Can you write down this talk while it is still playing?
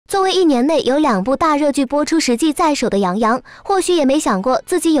作为1年内有2部大热剧播出实绩在手的杨洋，或许也没想过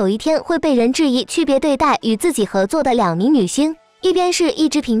自己有一天会被人质疑区别对待与自己合作的2名女星。一边是一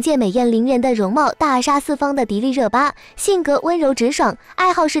直凭借美艳凌人的容貌大杀四方的迪丽热巴，性格温柔直爽，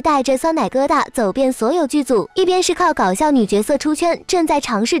爱好是带着酸奶疙瘩走遍所有剧组；一边是靠搞笑女角色出圈，正在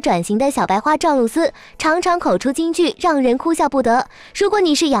尝试转型的小白花赵露思，常常口出金句让人哭笑不得。如果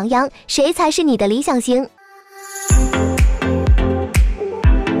你是杨洋，谁才是你的理想型？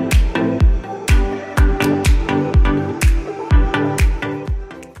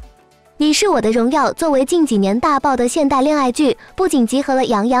你是我的荣耀作为近几年大爆的现代恋爱剧，不仅集合了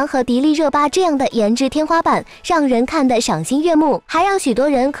杨洋和迪丽热巴这样的颜值天花板，让人看得赏心悦目，还让许多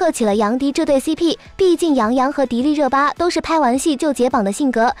人嗑起了杨迪这对 CP。毕竟杨洋和迪丽热巴都是拍完戏就解绑的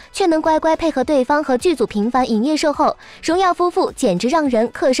性格，却能乖乖配合对方和剧组频繁营业售后，荣耀夫妇简直让人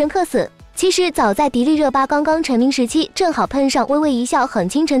嗑生嗑死。其实早在迪丽热巴刚刚成名时期，正好碰上《微微一笑很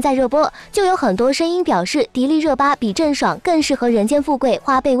倾城》在热播，就有很多声音表示迪丽热巴比郑爽更适合人间富贵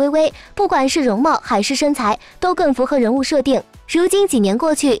花贝微微，不管是容貌还是身材，都更符合人物设定。如今几年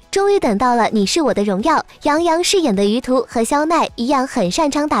过去，终于等到了《你是我的荣耀》，杨洋饰演的于途和肖奈一样很擅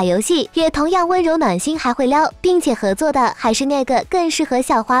长打游戏，也同样温柔暖心还会撩，并且合作的还是那个更适合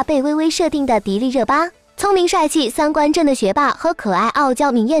校花贝微微设定的迪丽热巴。聪明帅气、三观正的学霸和可爱傲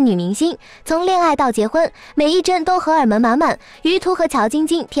娇明艳女明星，从恋爱到结婚，每一帧都荷尔蒙满满。于途和乔晶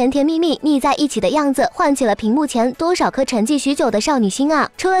晶甜甜蜜蜜腻在一起的样子，唤起了屏幕前多少颗沉寂许久的少女心啊！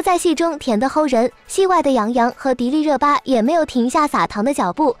除了在戏中甜得齁人，戏外的杨洋和迪丽热巴也没有停下撒糖的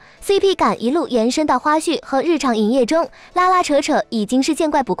脚步 ，CP 感一路延伸到花絮和日常营业中，拉拉扯扯已经是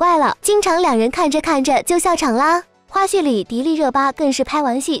见怪不怪了，经常两人看着看着就笑场啦。花絮里，迪丽热巴更是拍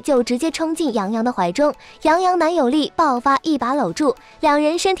完戏就直接冲进杨洋的怀中，杨洋男友力爆发，一把搂住，两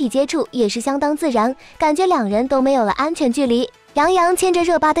人身体接触也是相当自然，感觉两人都没有了安全距离。杨洋牵着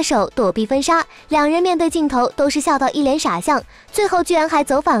热巴的手躲避婚纱，两人面对镜头都是笑到一脸傻相，最后居然还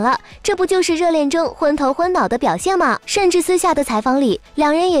走反了，这不就是热恋中昏头昏脑的表现吗？甚至私下的采访里，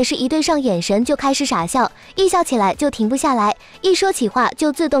两人也是一对上眼神就开始傻笑，一笑起来就停不下来，一说起话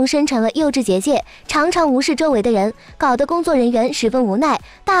就自动生成了幼稚结界，常常无视周围的人，搞得工作人员十分无奈，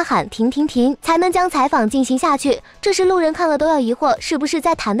大喊停停停才能将采访进行下去。这是路人看了都要疑惑，是不是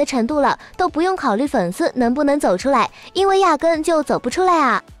在谈的程度了，都不用考虑粉丝能不能走出来，因为压根就走不出来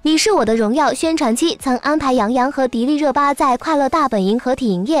啊！你是我的荣耀宣传期曾安排杨洋和迪丽热巴在快乐大本营合体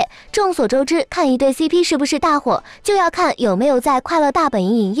营业。众所周知，看一对 CP 是不是大火，就要看有没有在快乐大本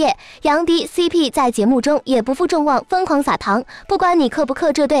营营业。杨迪 CP 在节目中也不负众望，疯狂撒糖，不管你嗑不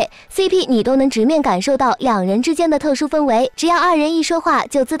嗑这对 CP， 你都能直面感受到两人之间的特殊氛围。只要二人一说话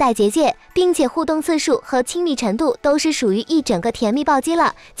就自带结界，并且互动次数和亲密程度都是属于一整个甜蜜暴击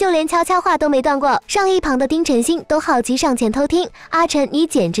了，就连悄悄话都没断过，让一旁的丁晨星都好奇上前偷听。阿晨，你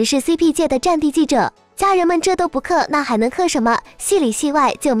简直是 CP 界的战地记者，家人们这都不嗑，那还能嗑什么？戏里戏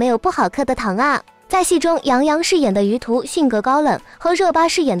外就没有不好嗑的糖啊！在戏中，杨洋饰演的于途性格高冷，和热巴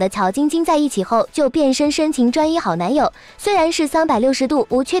饰演的乔晶晶在一起后就变身深情专一好男友。虽然是360度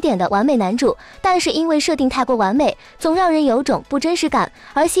无缺点的完美男主，但是因为设定太过完美，总让人有种不真实感。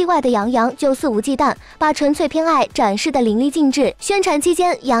而戏外的杨洋就肆无忌惮，把纯粹偏爱展示的淋漓尽致。宣传期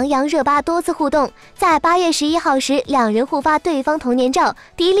间，杨洋热巴多次互动，在8月11号时，两人互发对方童年照，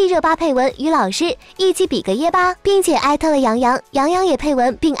迪丽热巴配文于老师一起比个耶吧，并且艾特了杨洋，杨洋也配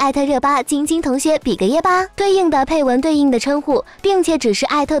文并艾特热巴晶晶同学比个耶吧，对应的配文对应的称呼，并且只是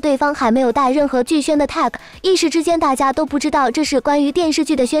艾特对方，还没有带任何剧宣的 tag， 一时之间大家都不知道这是关于电视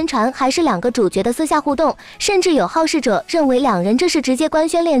剧的宣传，还是两个主角的私下互动，甚至有好事者认为两人这是直接官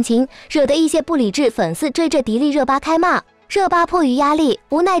宣恋情，惹得一些不理智粉丝追着迪丽热巴开骂。热巴迫于压力，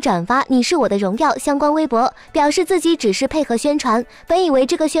无奈转发你是我的荣耀相关微博，表示自己只是配合宣传，本以为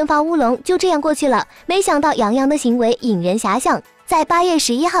这个宣发乌龙就这样过去了，没想到杨洋的行为引人遐想。在8月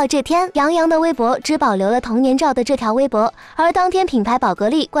11号这天，杨洋的微博只保留了童年照的这条微博，而当天品牌宝格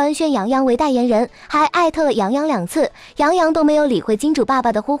丽官宣杨洋为代言人，还艾特了杨洋2次，杨洋都没有理会金主爸爸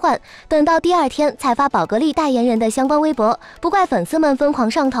的呼唤，等到第2天才发宝格丽代言人的相关微博。不怪粉丝们疯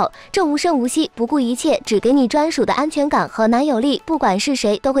狂上头，这无声无息、不顾一切，只给你专属的安全感和男友力，不管是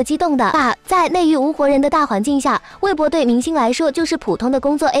谁都会激动的吧。在内娱无活人的大环境下，微博对明星来说就是普通的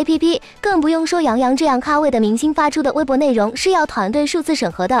工作 APP， 更不用说杨洋这样咖位的明星发出的微博内容是要团队数字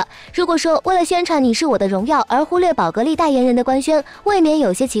审核的。如果说为了宣传你是我的荣耀而忽略宝格丽代言人的官宣，未免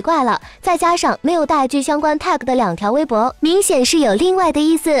有些奇怪了。再加上没有带具相关 tag 的2条微博，明显是有另外的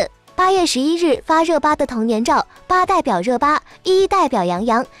意思。8月11日发热巴的童年照，8代表热巴，1代表杨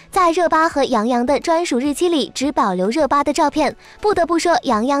洋。在热巴和杨洋的专属日期里，只保留热巴的照片。不得不说，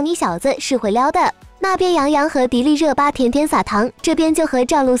杨洋你小子是会撩的。那边杨洋和迪丽热巴甜甜撒糖，这边就和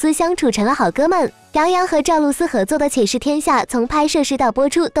赵露思相处成了好哥们。杨洋和赵露思合作的《且试天下》从拍摄时到播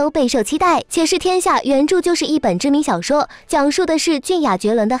出都备受期待。《且试天下》原著就是一本知名小说，讲述的是俊雅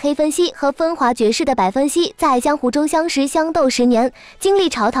绝伦的黑芬曦和风华绝世的白芬曦在江湖中相识相斗10年，经历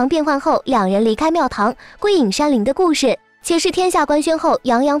朝堂变幻后，两人离开庙堂，归隐山林的故事。且试天下官宣后，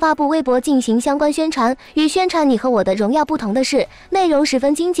杨洋发布微博进行相关宣传。与宣传你和我的荣耀不同的是，内容十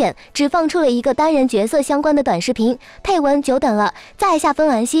分精简，只放出了一个单人角色相关的短视频，配文久等了，在下分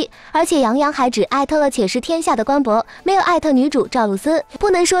惋惜。而且杨洋还只艾特了且试天下的官博，没有艾特女主赵露思。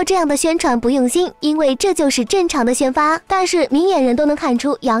不能说这样的宣传不用心，因为这就是正常的宣发。但是明眼人都能看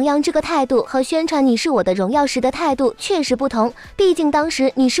出，杨洋这个态度和宣传你是我的荣耀时的态度确实不同。毕竟当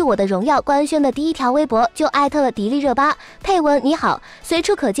时你是我的荣耀官宣的第一条微博就艾特了迪丽热巴。配文你好，随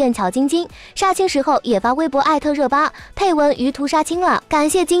处可见乔晶晶。杀青时候也发微博艾特热巴，配文鱼图杀青了，感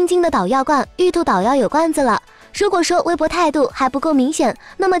谢晶晶的捣药罐，玉兔捣药有罐子了。如果说微博态度还不够明显，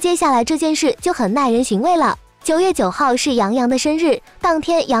那么接下来这件事就很耐人寻味了。9月9号是杨洋的生日，当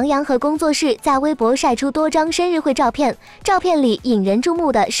天杨洋和工作室在微博晒出多张生日会照片，照片里引人注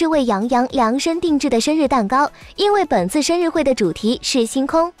目的是为杨洋量身定制的生日蛋糕，因为本次生日会的主题是星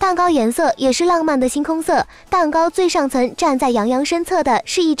空，蛋糕颜色也是浪漫的星空色。蛋糕最上层站在杨洋身侧的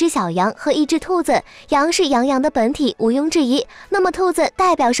是一只小羊和一只兔子，羊是杨洋的本体，毋庸置疑。那么兔子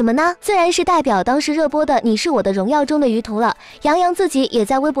代表什么呢？自然是代表当时热播的《你是我的荣耀》中的鱼图了。杨洋自己也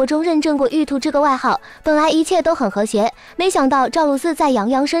在微博中认证过玉兔这个外号，本来一切都很和谐，没想到赵露思在杨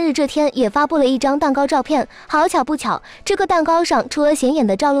洋生日这天也发布了一张蛋糕照片。好巧不巧，这个蛋糕上除了显眼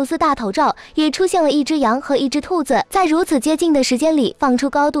的赵露思大头照，也出现了一只羊和一只兔子，在如此接近的时间里放出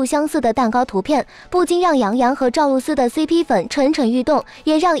高度相似的蛋糕图片，不禁让杨洋和赵露思的 CP 粉蠢蠢欲动，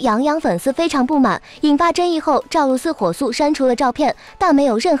也让杨洋粉丝非常不满。引发争议后，赵露思火速删除了照片，但没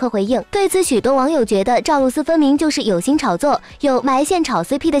有任何回应。对此，许多网友觉得赵露思分明就是有心炒作，有埋线炒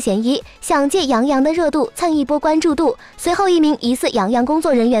CP 的嫌疑，想借杨洋的热度蹭一波关注度。随后，一名疑似杨洋工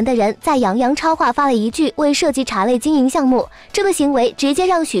作人员的人在杨洋超话发了一句未涉及茶类经营项目，这个行为直接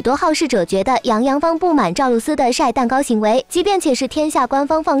让许多好事者觉得杨洋方不满赵露思的晒蛋糕行为。即便且是天下官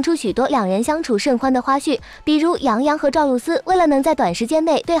方放出许多两人相处甚欢的花絮，比如杨洋和赵露思为了能在短时间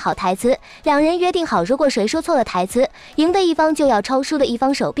内对好台词，两人约定好如果谁说错了台词，赢的一方就要抽输的一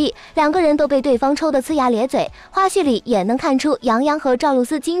方手臂，两个人都被对方抽得呲牙咧嘴。花絮里也能看出杨洋和赵露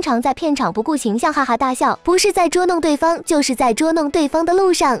思经常在片场不顾形象哈哈大笑，不是在捉弄对方，就是在捉弄对方的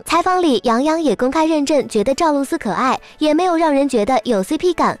路上。采访里杨洋也公开认证觉得赵露思可爱，也没有让人觉得有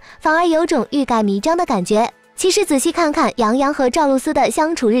CP 感，反而有种欲盖弥彰的感觉。其实仔细看看杨洋和赵露思的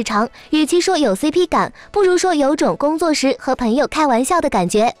相处日常，与其说有 CP 感，不如说有种工作时和朋友开玩笑的感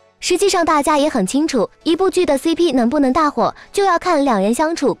觉。实际上大家也很清楚，一部剧的 CP 能不能大火，就要看两人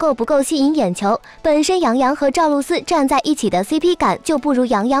相处够不够吸引眼球。本身杨洋和赵露思站在一起的 CP 感就不如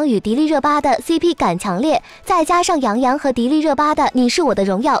杨洋与迪丽热巴的 CP 感强烈，再加上杨洋和迪丽热巴的《你是我的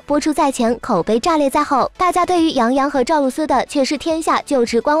荣耀》播出在前，口碑炸裂在后，大家对于杨洋和赵露思的《且试天下》就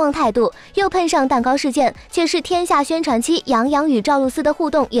持观望态度。又碰上蛋糕事件，《且试天下》宣传期，杨洋与赵露思的互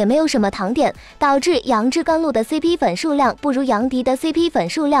动也没有什么糖点，导致杨枝甘露的 CP 粉数量不如杨迪的 CP 粉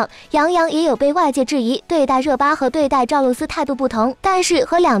数量。杨洋也有被外界质疑对待热巴和对待赵露思态度不同，但是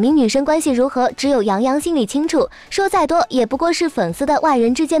和两名女生关系如何，只有杨洋心里清楚，说再多也不过是粉丝的外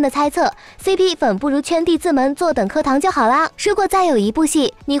人之间的猜测。CP 粉不如圈地自门坐等课堂就好啦。如果再有一部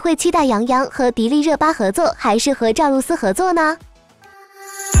戏，你会期待杨洋和迪丽热巴合作，还是和赵露思合作呢？